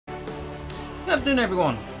Good afternoon,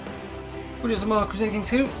 everyone. We're doing some more Crusader King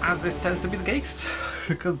 2, as this tends to be the case,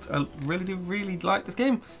 because I really like this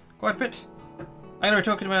game quite a bit. I'm going to be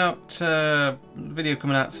talking about a video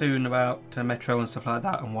coming out soon about Metro and stuff like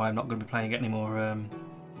that, and why I'm not going to be playing it anymore.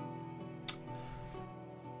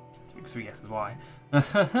 3 guesses why.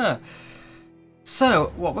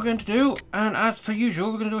 So, what we're going to do, and as per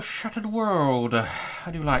usual, we're going to do a Shattered World.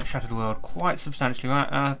 I do like Shattered World quite substantially,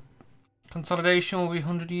 right? Consolidation will be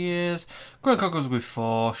 100 years. Growing Conquers will be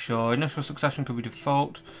 4, sure. Initial succession could be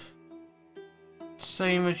default.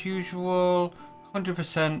 Same as usual.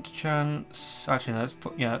 100% chance. Actually, no, let's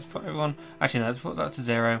put everyone. Actually, no, let's put that to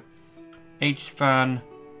 0. Age span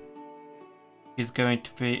is going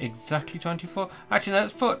to be exactly 24. Actually, no,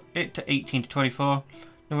 let's put it to 18 to 24.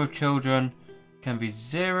 Number of children can be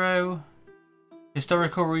 0.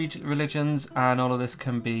 Historical religions, and all of this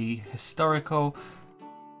can be historical.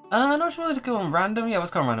 I'm not sure whether to go on random. Yeah,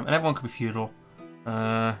 let's go on random. And everyone could be feudal.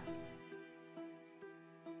 Yeah,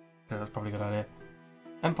 that's probably a good idea.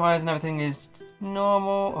 Empires and everything is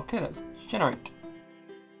normal. Okay, let's generate.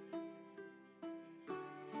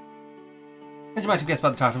 As you might have guessed by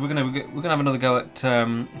the title, we're gonna have another go at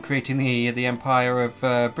creating the Empire of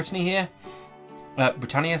Britannia here.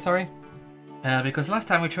 Britannia, sorry. Because last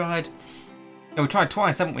time we tried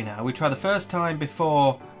twice, haven't we? Now we tried the first time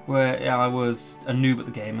before, where I was a noob at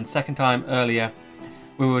the game, and second time earlier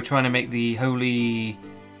we were trying to make the Holy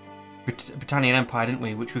Britannian Empire, didn't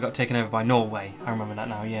we? Which we got taken over by Norway. I remember that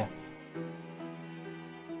now, yeah.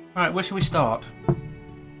 Right, where should we start?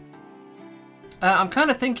 I'm kind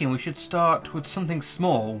of thinking we should start with something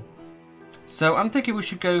small. So I'm thinking we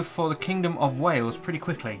should go for the Kingdom of Wales pretty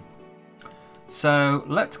quickly. So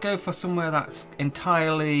let's go for somewhere that's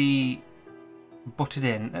entirely butted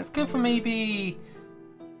in. Let's go for maybe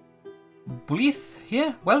Blyth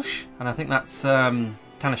here, Welsh, and I think that's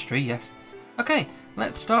Tanistry, yes. Okay,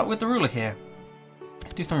 let's start with the ruler here.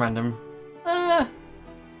 Let's do some random. Yeah,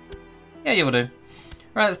 we'll do.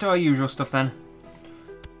 Right, let's do our usual stuff then.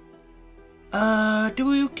 Do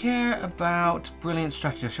we care about Brilliant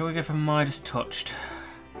Strategy? Shall we go for Midas Touched?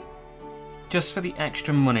 Just for the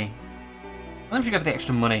extra money. I think we should go for the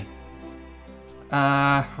extra money.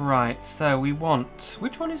 Right, so we want...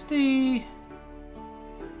 Which one is the...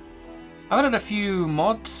 I've added a few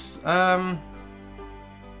mods.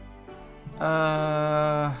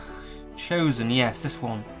 Chosen, yes, this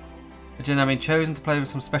one. I've been chosen to play with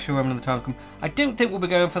some special women in the time to come. I don't think we'll be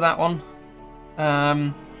going for that one.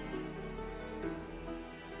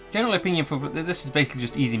 General opinion for this is basically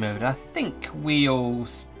just easy mode. I think we'll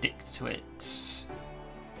stick to it.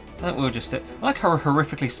 I think we'll just stick. I like how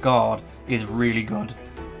Horrifically Scarred is really good.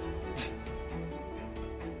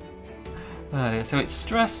 So it's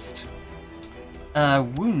Stressed,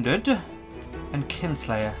 Wounded, and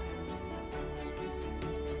Kinslayer.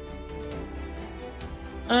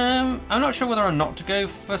 I'm not sure whether or not to go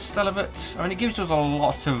for Celibate. I mean, it gives us a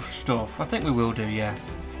lot of stuff. I think we will do, yes.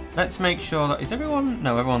 Let's make sure that... Is everyone...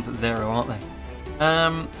 No, everyone's at 0, aren't they?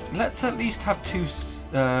 Let's at least have 2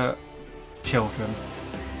 children.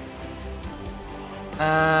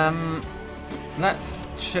 Let's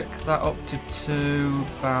check that up to 2,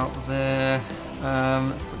 about there.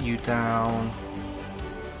 Let's put you down.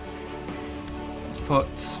 Let's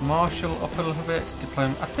put Martial up a little bit.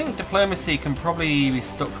 I think Diplomacy can probably be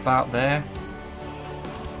stuck about there.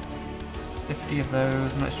 50 of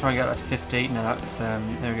those, and let's try and get that to 50. No, that's, there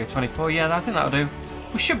we go, 24. Yeah, I think that'll do.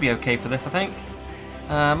 We should be okay for this, I think.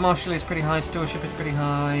 Martial is pretty high, Stewardship is pretty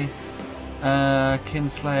high.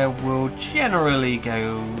 Kinslayer will generally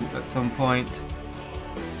go at some point.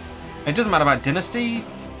 It doesn't matter about Dynasty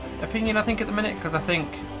opinion, I think, at the minute, because I think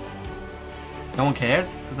no one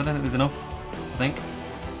cares, because I don't think there's enough, I think.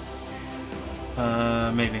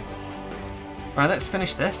 Maybe. Right, let's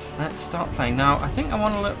finish this. Let's start playing. Now, I think I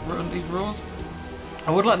want to run these rules.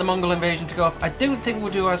 I would like the Mongol invasion to go off. I don't think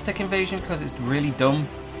we'll do Aztec invasion because it's really dumb.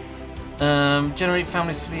 Generate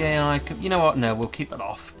families for the AI. You know what? No, we'll keep that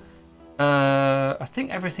off. I think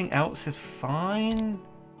everything else is fine.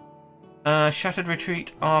 Shattered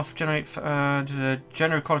Retreat off. Generate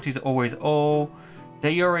general qualities are always all.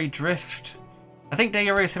 Dayore Drift. I think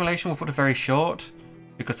Dayore Assimilation will put it very short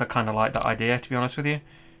because I kind of like that idea, to be honest with you.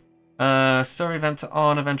 Story events are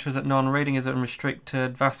on, adventurers at none, raiding is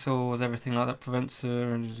unrestricted, vassals, everything like that prevents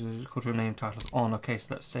cultural name titles on. Okay,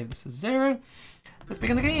 so let's save this as 0. Let's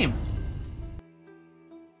begin the game.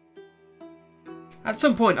 At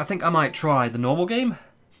some point, I think I might try the normal game.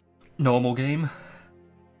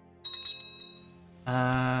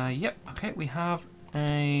 Yep. Okay, we have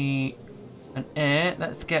an heir.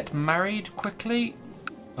 Let's get married quickly.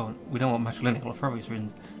 Oh, we don't want matrilineal for obvious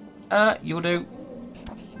reasons. You'll do.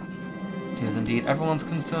 It is indeed everyone's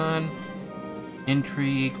concern.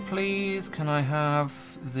 Intrigue, please. Can I have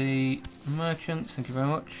the merchant? Thank you very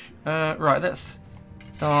much. Right, let's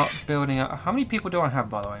start building up. How many people do I have,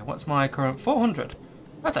 by the way? What's my current? 400.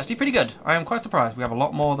 That's actually pretty good. I am quite surprised. We have a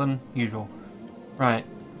lot more than usual. Right.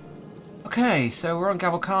 Okay, so we're on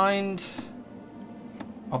Gavelkind.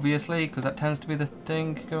 Obviously, because that tends to be the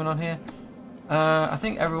thing going on here. I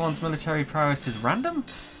think everyone's military prowess is random.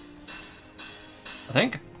 I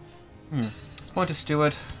think. Let's point to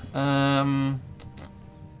Steward.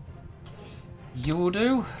 You will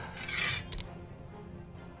do.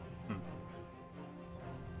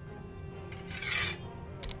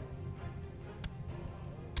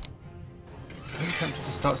 Are you tempted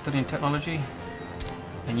to start studying technology?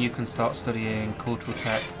 And you can start studying cultural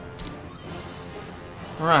tech.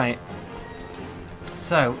 Right.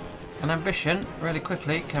 So, an ambition, really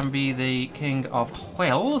quickly, can be the King of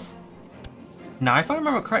Wales. Now, if I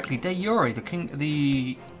remember correctly, De Jure,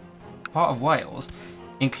 the part of Wales,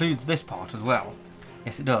 includes this part as well.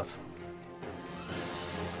 Yes, it does.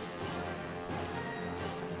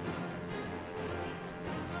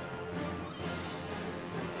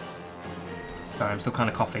 Sorry, I'm still kind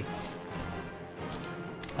of coffee.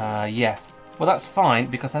 Yes. Well, that's fine,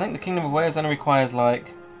 because I think the Kingdom of Wales only requires,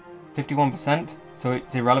 like, 51%, so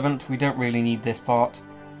it's irrelevant. We don't really need this part,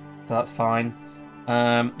 so that's fine.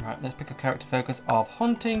 Right, let's pick a character focus of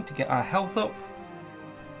hunting to get our health up.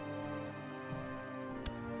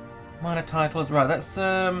 Minor titles, right, that's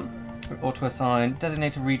auto-assign.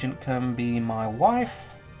 Designated regent can be my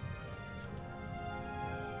wife.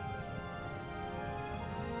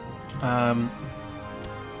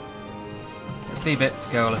 Let's leave it to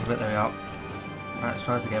go a little bit, there we are. Right, let's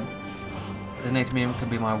try this again. Designated regent can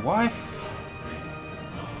be my wife.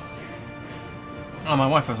 Oh, my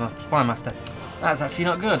wife was a spy master. That's actually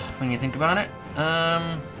not good when you think about it.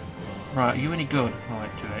 Right, are you any good? Oh,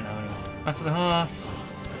 wait, too late now anyway. Back to the hearth.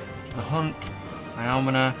 To the hunt.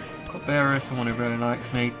 Ialmana. Cupbearer, someone who really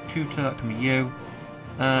likes me. Tutor, that can be you.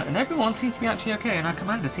 And everyone seems to be actually okay, and our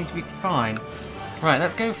commanders seem to be fine. Right,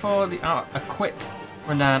 let's go for the a quick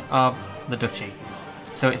rundown of the duchy.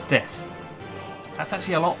 So it's this. That's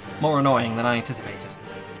actually a lot more annoying than I anticipated.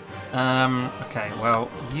 Okay, well,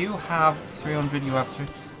 you have 300, you have 3.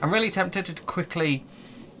 I'm really tempted to quickly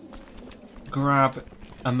grab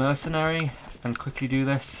a mercenary and quickly do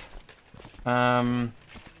this. Is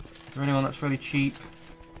there anyone that's really cheap?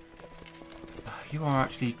 You are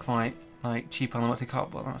actually quite like cheap on the multi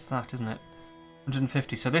cop, but that's that, isn't it?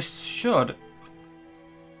 150. So this should,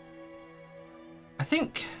 I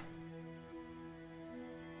think.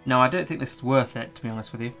 No, I don't think this is worth it, to be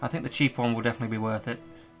honest with you. I think the cheap one will definitely be worth it.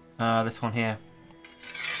 This one here.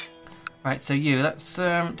 Right, so you, let's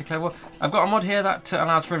declare war. I've got a mod here that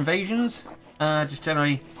allows for invasions. Just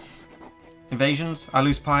generally invasions. I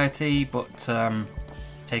lose piety, but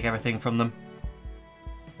take everything from them.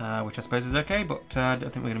 Which I suppose is okay, but I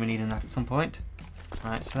don't think we're going to be needing that at some point.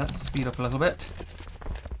 Right, so let's speed up a little bit.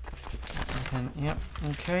 Yep,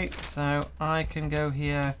 okay, so I can go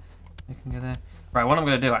here. I can go there. Right, what I'm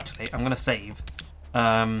going to do actually, I'm going to save.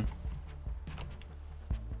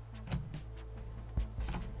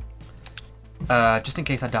 Just in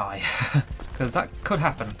case I die, because that could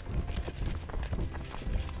happen.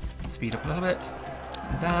 Speed up a little bit.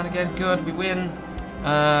 Down again, good, we win.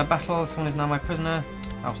 Battle, someone is now my prisoner.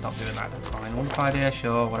 I'll stop doing that, that's fine. 1 idea,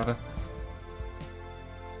 sure, whatever.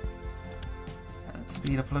 Let's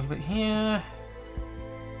speed up a little bit here.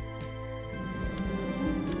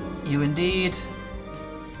 You indeed.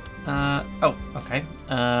 Oh, okay.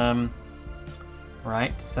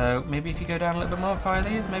 Right, so maybe if you go down a little bit more, fire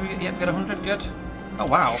these, maybe, yep, get 100, good. Oh,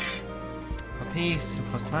 wow. A peace,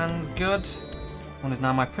 enforced demands, good. One is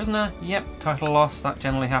now my prisoner, yep, title loss, that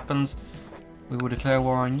generally happens. We will declare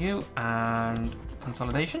war on you, and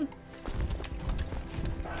consolidation.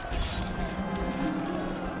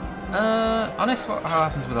 Honest, what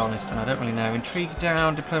happens with honest then? I don't really know. Intrigue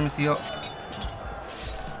down, diplomacy up.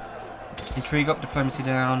 Intrigue up, diplomacy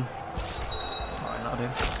down. That's fine, that'll do.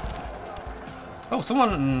 Oh,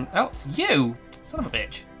 someone else? You! Son of a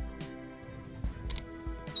bitch.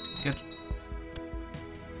 Good.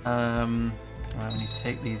 Right, we need to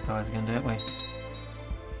take these guys again, don't we?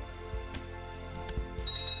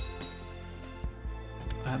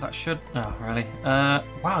 That should... Oh, really?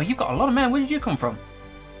 Wow, you've got a lot of men. Where did you come from?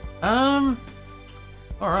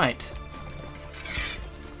 Alright.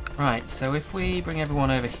 Right, so if we bring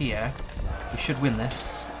everyone over here, we should win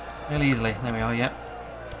this. Really easily. There we are, yep.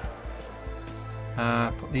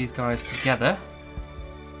 Put these guys together.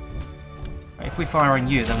 Right, if we fire on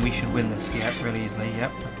you, then we should win this. Yep, really easily.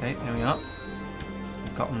 Yep. Okay, there we are.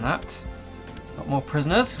 We've gotten that. Got more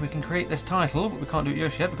prisoners. We can create this title, but we can't do it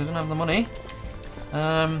just yet because we don't have the money.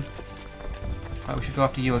 Right, we should go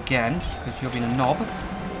after you again because you're being a knob.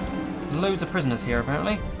 Loads of prisoners here,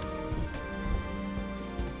 apparently.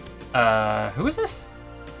 Who is this?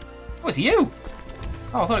 Oh, it's you!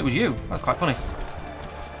 Oh, I thought it was you. That's quite funny.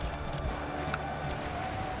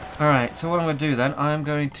 Alright, so what I'm going to do then, I'm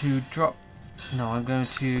going to drop... No, I'm going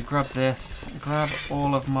to grab this, grab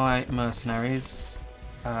all of my mercenaries.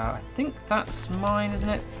 I think that's mine, isn't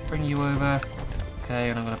it? Bring you over. Okay,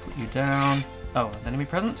 and I'm going to put you down. Oh, an enemy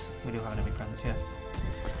presence? We do have an enemy presence, yes.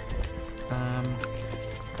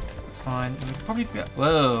 That's fine. We could probably be...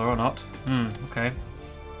 Whoa, or not. Okay.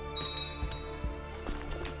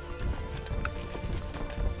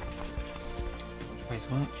 Which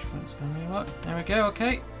one's going to be what? There we go,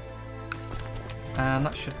 okay. And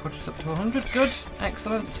that should push us up to 100. Good.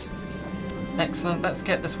 Excellent. Excellent. Let's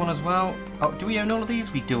get this one as well. Oh, do we own all of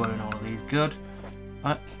these? We do own all of these. Good.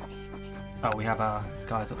 Right. Oh, we have our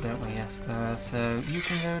guys up, don't we? Yes. So you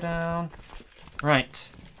can go down. Right.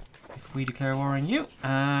 If we declare war on you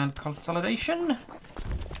and consolidation,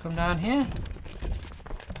 come down here.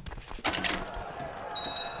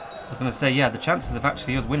 I was going to say, yeah, the chances of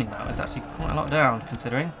actually us winning that is actually quite a lot down,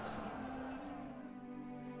 considering.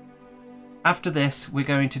 After this, we're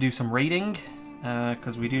going to do some raiding,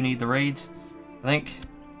 because we do need the raids, I think.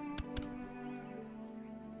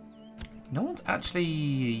 No one's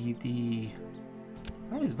actually the...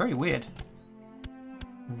 That is very weird.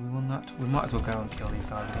 We won that. We might as well go and kill these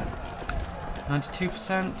guys again.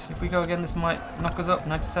 92%. If we go again, this might knock us up.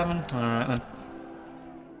 97. Alright then.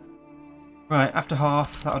 Right, after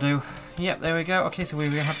half, that'll do. Yep, there we go. Okay, so we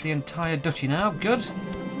have the entire duchy now. Good.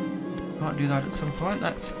 Might do that at some point.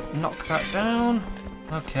 Let's knock that down.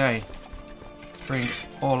 Okay. Bring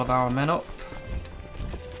all of our men up.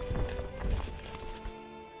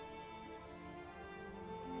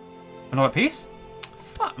 Another piece?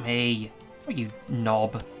 Fuck me. Oh, you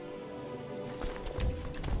knob.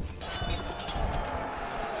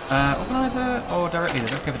 Organizer or direct leader?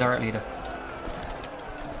 Let's go for direct leader.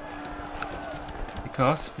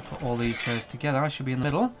 Because if we put all these guys together, I should be in the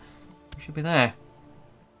middle. We should be there.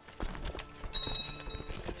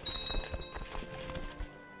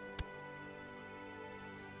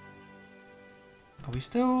 Are we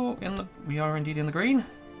still in the... We are indeed in the green.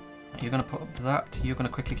 You're going to put up to that. You're going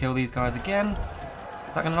to quickly kill these guys again.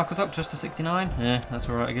 Is that going to knock us up just to 69? Yeah, that's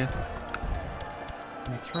alright, I guess.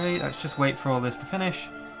 23. Let's just wait for all this to finish.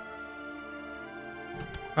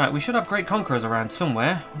 Right, we should have Great Conquerors around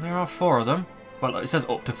somewhere. There are 4 of them. Well, it says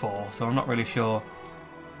up to 4, so I'm not really sure.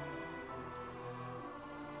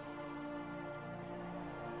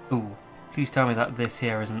 Ooh, please tell me that this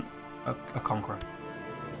here isn't a conqueror.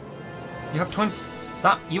 You have 20...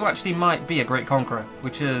 That, you actually might be a Great Conqueror,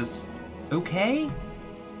 which is okay.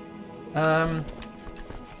 Yeah.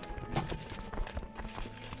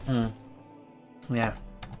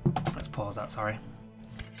 Let's pause that, sorry.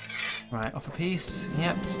 Right, off a piece.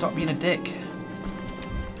 Yep, stop being a dick.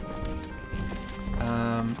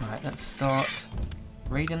 Right, let's start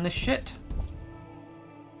raiding this shit.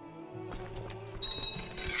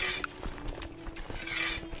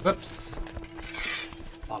 Whoops.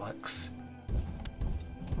 Bollocks.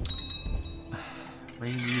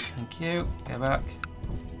 Raid, thank you. Go back.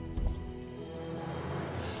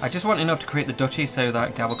 I just want enough to create the duchy so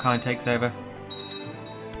that Gavelkind takes over.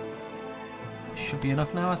 Should be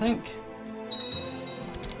enough now, I think.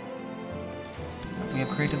 We have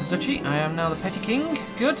created the duchy. I am now the petty king.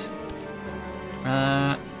 Good.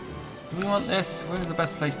 Do we want this? Where's the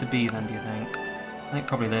best place to be then, do you think? I think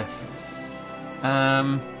probably this.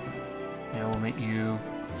 Yeah, we'll make you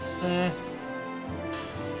there.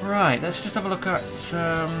 Right, let's just have a look at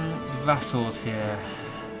vassals here.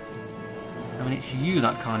 I mean, it's you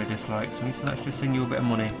that kind of dislikes me, so let's just send you a bit of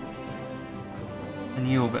money. And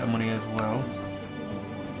you a bit of money as well.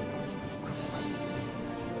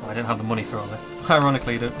 Oh, I don't have the money for all this.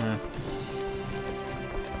 Ironically, don't know.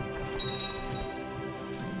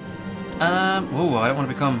 Oh, I don't want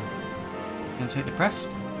to become too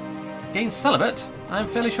depressed. Getting celibate? I'm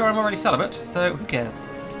fairly sure I'm already celibate, so who cares?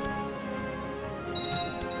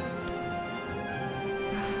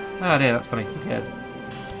 Oh dear, that's funny. Who cares?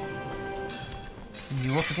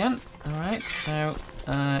 You up again. Alright, so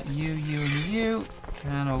you, and you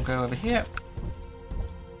can all go over here.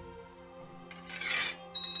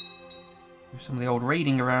 Do some of the old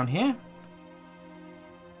raiding around here.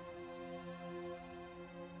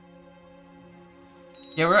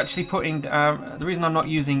 Yeah, we're actually putting... the reason I'm not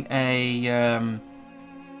using a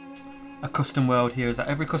a custom world here is that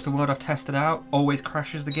every custom world I've tested out always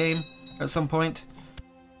crashes the game at some point.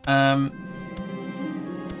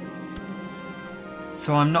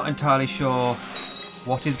 So I'm not entirely sure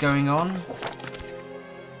what is going on.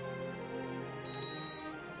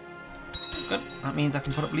 Good. That means I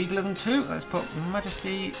can put up legalism too. Let's put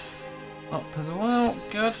majesty up as well.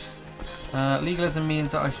 Good. Legalism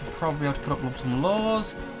means that I should probably have to put up some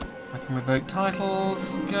laws. I can revoke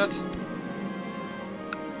titles. Good.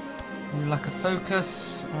 You lack of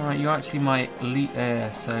focus. Alright, you actually might elite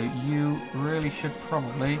heir, so you really should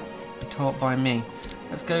probably be taught by me.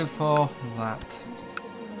 Let's go for that.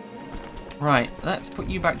 Right, let's put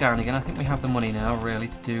you back down again. I think we have the money now, really,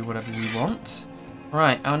 to do whatever we want.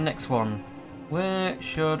 Right, our next one. Where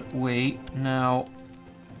should we now...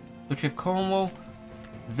 Duchy of Cornwall.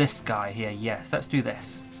 This guy here, yes, let's do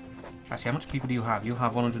this. Actually, how much people do you have? You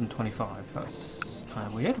have 125. That's kind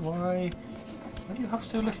of weird. Why do you have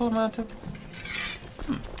so little amount of...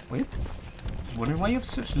 weird. I was wondering why you have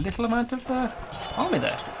such little amount of army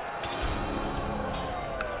there.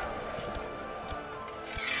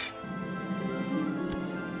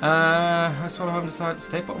 I sort of decided to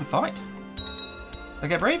stay put and fight. Did I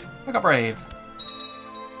get brave? I got brave.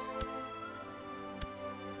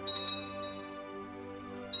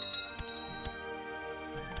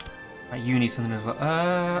 Right, you need something as well.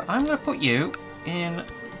 I'm going to put you in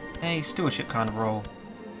a stewardship kind of role.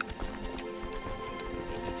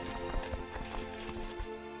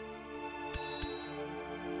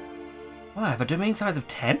 Oh, I have a domain size of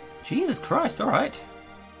 10? Jesus Christ, alright.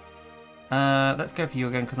 Let's go for you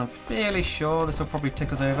again, because I'm fairly sure this will probably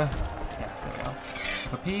tick us over. Yes, there we are.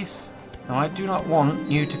 For peace. Now, I do not want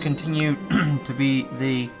you to continue to be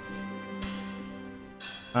the...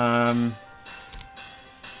 I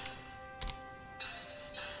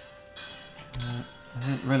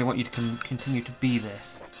don't really want you to continue to be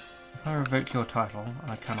this. If I revoke your title,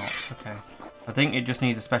 I cannot. Okay. I think it just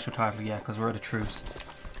needs a special title, yeah, because we're at a truce.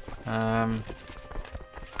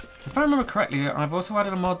 If I remember correctly, I've also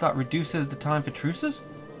added a mod that reduces the time for truces.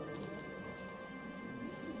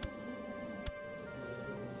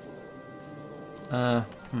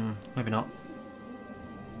 Maybe not.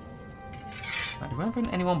 Right, do I have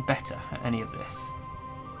anyone better at any of this?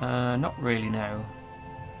 Not really, no.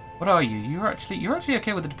 What are you? You're actually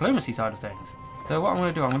okay with the diplomacy side of things. So what I'm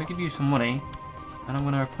going to do, I'm going to give you some money, and I'm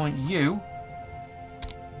going to appoint you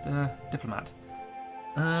as a diplomat.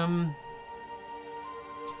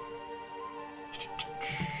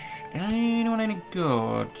 Anyone any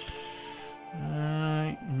good?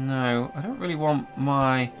 No, I don't really want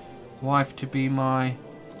my wife to be my...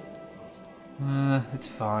 it's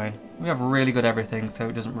fine. We have really good everything, so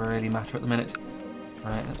it doesn't really matter at the minute.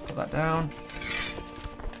 Right, let's put that down.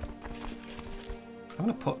 I'm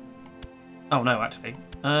gonna put... Oh no, actually.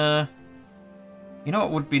 You know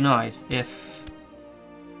what would be nice if...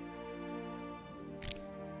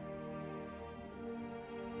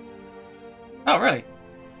 Oh, really?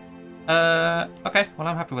 Okay, well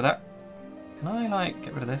I'm happy with that. Can I, like,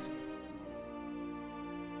 get rid of this?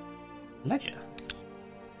 Ledger?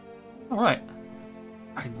 Alright.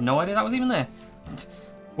 I had no idea that was even there.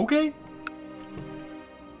 Okay.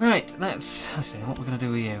 Right, let's... Actually, what we're going to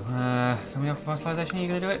do with you? Can we have vassalization? Are you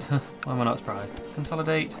going to do it? Why am I not surprised?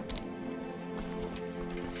 Consolidate.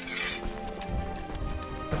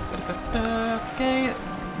 Okay, let's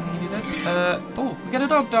do this. Oh, we get a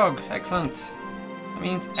dog. Excellent. That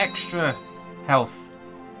means extra health.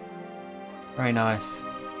 Very nice. A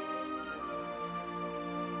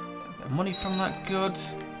bit of money from that, good.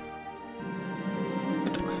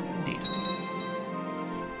 Good dog, indeed.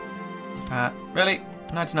 Really?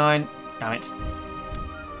 99? Damn it.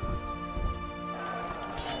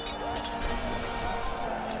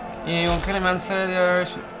 You want killing manslayer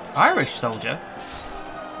the Irish soldier?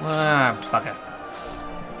 Ah, bugger.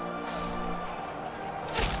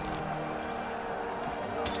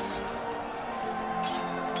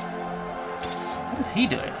 How does he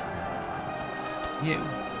do it?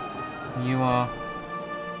 You are...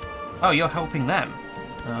 Oh, you're helping them.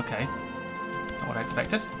 Okay. Not what I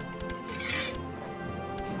expected.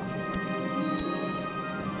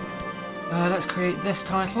 Let's create this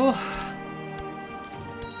title.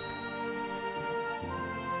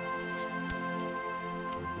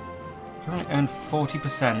 Currently own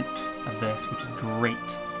 40% of this, which is great.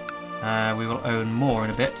 We will own more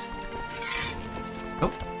in a bit.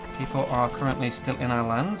 Oh, people are currently still in our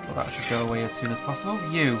lands, but that should go away as soon as possible.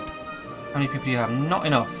 You, how many people do you have? Not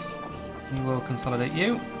enough. We will consolidate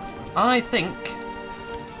you. I think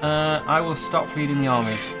I will stop leading the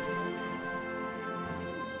armies.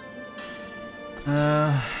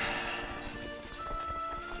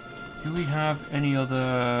 Do we have any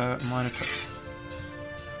other minor...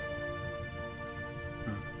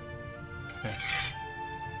 Okay.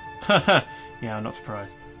 Yeah, I'm not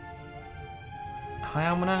surprised. Hi,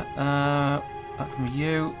 Almana. That can be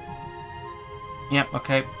you. Yep,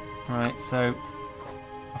 okay. Right, so...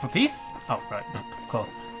 Off a piece? Oh, right, of course.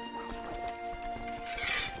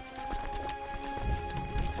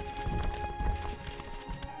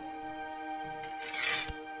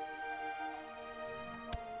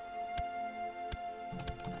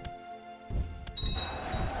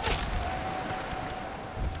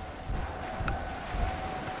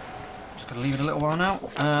 Leave it a little while now.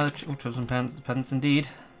 Tribes and pence indeed.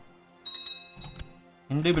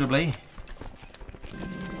 Indubitably.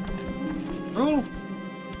 Cruel.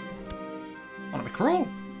 Want to be cruel?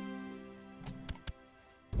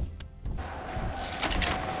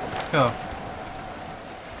 Sure.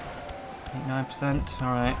 89%.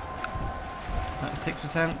 All right.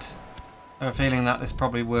 96%. I have a feeling that this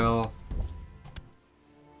probably will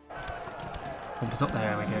bump us up.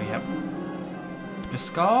 There we go. Yep.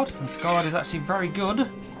 Discard, and Scarred is actually very good.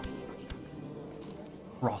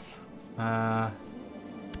 Wrath.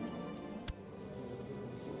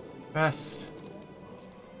 Breath.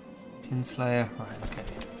 Kinslayer. Right, okay.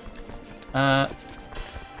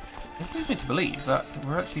 This leads me to believe that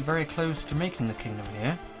we're actually very close to making the kingdom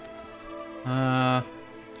here. Yeah,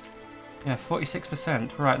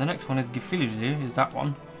 46%. Right, the next one is Gefiludu, is that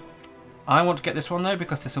one. I want to get this one though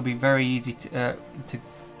because this will be very easy to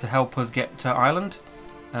help us get to Ireland,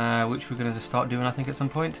 which we're going to start doing, I think, at some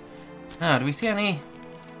point. Now, do we see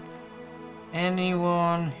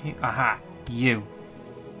anyone here? Aha, you.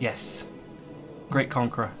 Yes. Great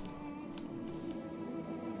Conqueror.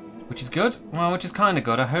 Which is good. Well, which is kind of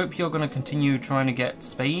good. I hope you're going to continue trying to get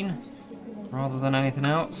Spain rather than anything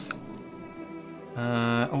else.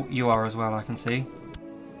 Oh, you are as well, I can see.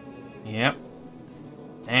 Yep.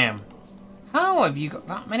 Damn. How have you got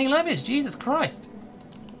that many levies? Jesus Christ.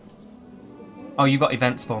 Oh, you got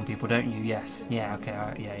event spawn people, don't you? Yes. Yeah, okay.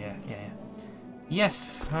 Yeah.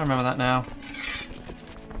 Yes, I remember that now.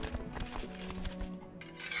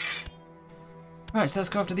 Right, so let's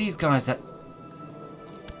go after these guys that...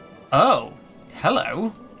 Oh,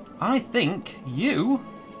 hello. I think you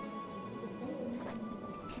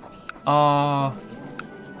are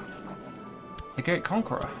the Great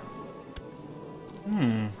Conqueror.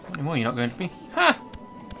 Well, you're not going to be. Ha!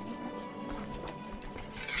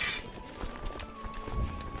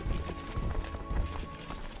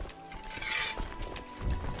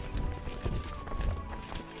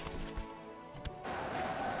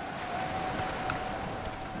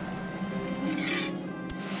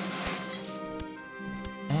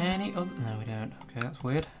 Any other? No, we don't. Okay, that's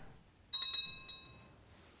weird.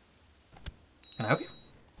 Can I help you?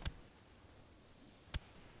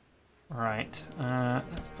 Right, let's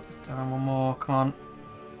put this down one more, come on.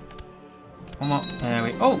 One more, there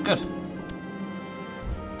we go. Oh, good.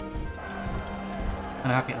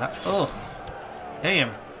 I'm happy at that. Oh,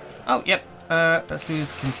 damn. Oh, yep, let's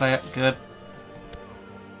lose Kinslayer, good.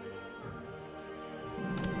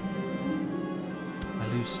 I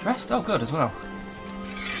lose stressed, oh good as well.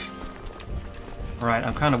 Right,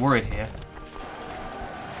 I'm kind of worried here.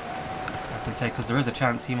 I was going to say, because there is a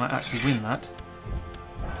chance he might actually win that.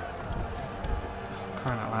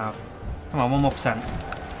 Crying out loud. Come on, 1 more %.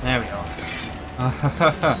 There we are.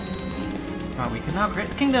 Right, we can now create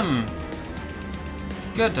the kingdom.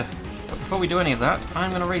 Good. But before we do any of that,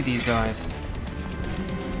 I'm going to raid these guys.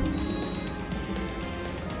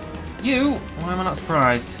 You? Why am I not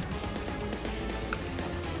surprised?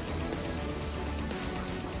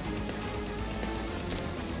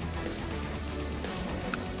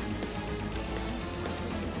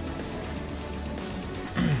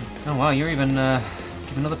 Oh wow, you're even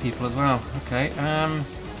giving other people as well. Okay,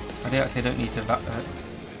 I don't need to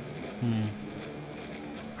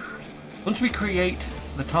Once we create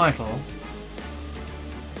the title,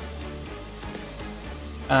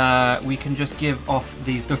 we can just give off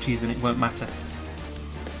these duchies and it won't matter.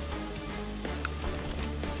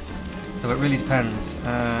 So it really depends.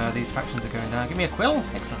 These factions are going down. Give me a quill.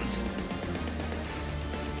 Excellent.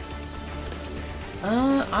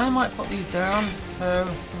 I might put these down. So,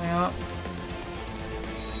 here we are.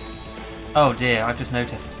 Oh dear, I've just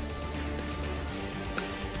noticed.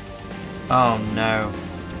 Oh no.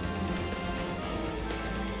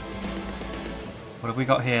 What have we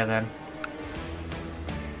got here then?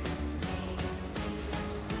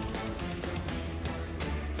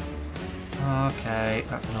 Okay,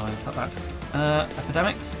 that's annoying. Stop that.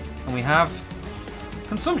 Epidemics. And we have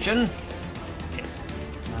consumption. Yeah.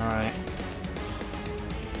 Alright.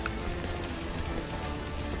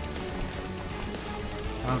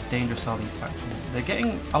 How dangerous are these factions? They're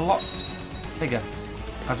getting a lot bigger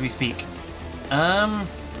as we speak.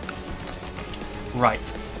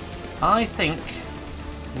 Right. I think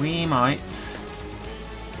we might...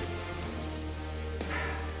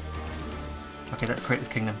 Okay, let's create this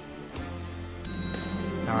kingdom.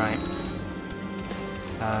 Alright.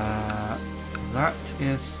 That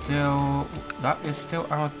is still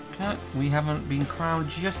our... We haven't been crowned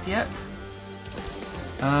just yet.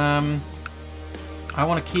 I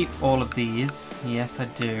want to keep all of these. Yes, I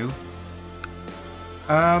do.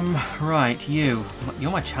 Right, you're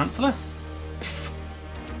my Chancellor?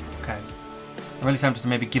 Okay. I'm really tempted to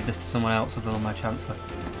maybe give this to someone else other than my Chancellor.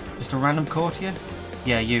 Just a random courtier?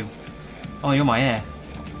 Yeah, you. Oh, you're my heir.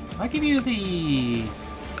 Can I give you the...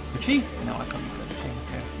 Duchy? No, I can't give you the Duchy.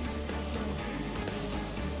 Okay.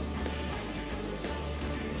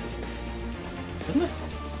 Isn't it?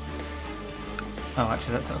 Oh,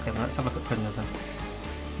 actually, that's okay. Then let's have a look at prisoners then.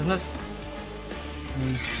 Prisoners? Can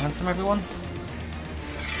we ransom everyone?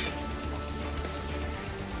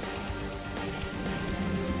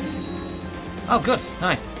 Oh, good.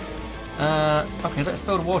 Nice. Okay, let's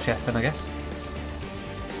build a war chest then, I guess.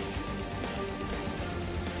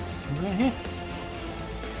 In here.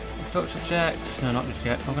 Culture check. No, not just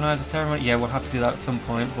yet. Organise a ceremony. Yeah, we'll have to do that at some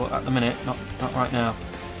point, but at the minute, not right now.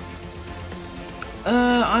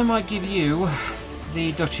 I might give you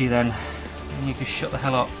the duchy then, and you can shut the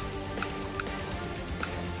hell up.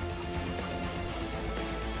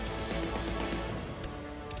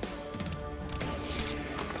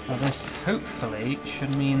 So this hopefully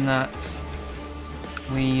should mean that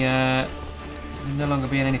we no longer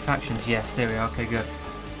be in any factions. Yes, there we are. Okay, good.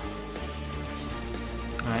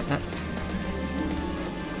 Right, that's...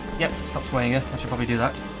 Yep, stop swaying her. I should probably do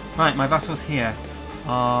that. Right, my vassals here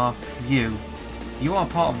are you. You are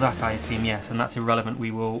part of that, I assume, yes, and that's irrelevant.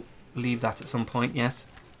 We will leave that at some point, yes.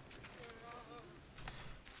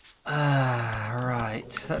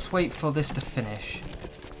 Right. Let's wait for this to finish.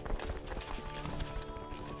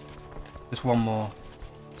 Just one more.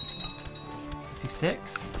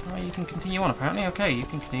 56. Oh, you can continue on, apparently. Okay, you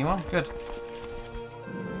can continue on. Good.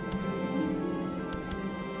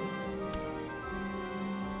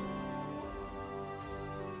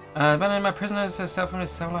 Abandoning my prisoners herself from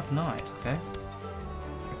his cell life night. Okay.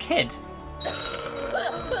 A kid?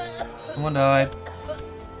 Someone died.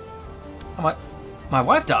 Oh, my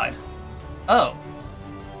wife died? Oh.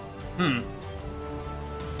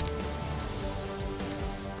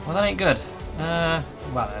 Well, that ain't good. Well,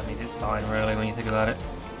 I mean, it's fine, really, when you think about it.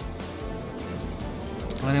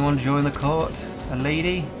 Will anyone join the court? A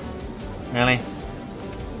lady? Really?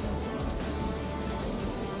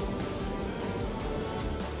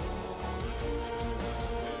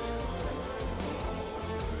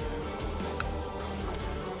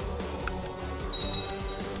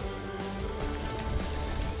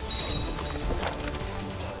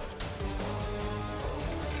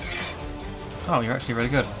 Oh, you're actually really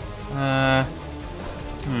good. Alright.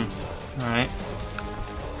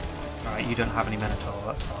 Alright, you don't have any men at all,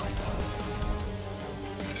 that's fine.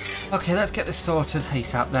 Okay, let's get this sorted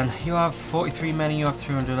ASAP then. You have 43 men, you have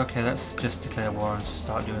 300. Okay, let's just declare war and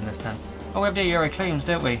start doing this then. Oh, we have the Euro claims,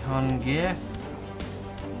 don't we? On gear?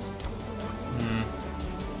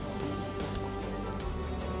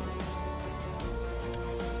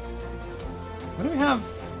 What do we have?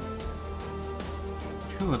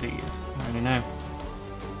 2 of these. I don't really know.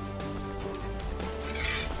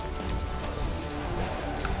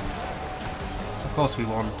 Of course we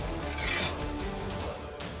won.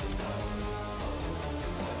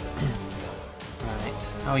 Right.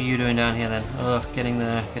 How are you doing down here then? Ugh, getting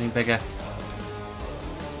there, getting bigger.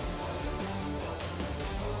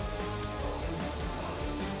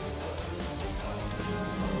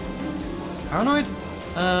 Paranoid?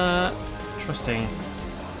 Trusting.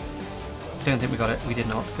 Don't think we got it. We did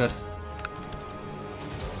not. Good.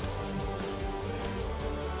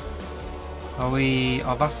 Are we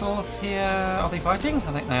our vassals here? Are they fighting?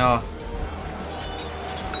 I think they are.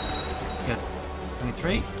 Good.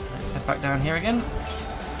 23. Let's head back down here again.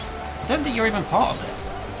 I don't think you're even part of this.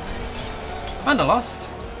 Commander lost.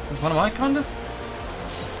 Is one of my commanders?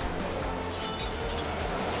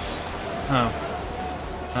 Oh.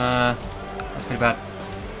 That's pretty bad.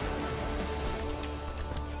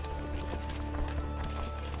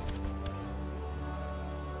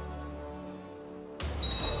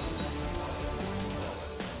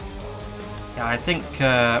 I think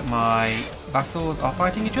my vassals are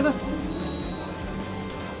fighting each other,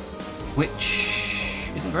 which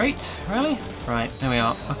isn't great, really. Right, there we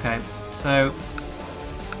are. Okay, so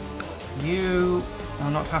you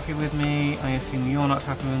are not happy with me. I assume you're not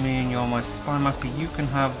happy with me and you're my spy master. You can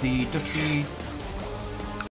have the duchy.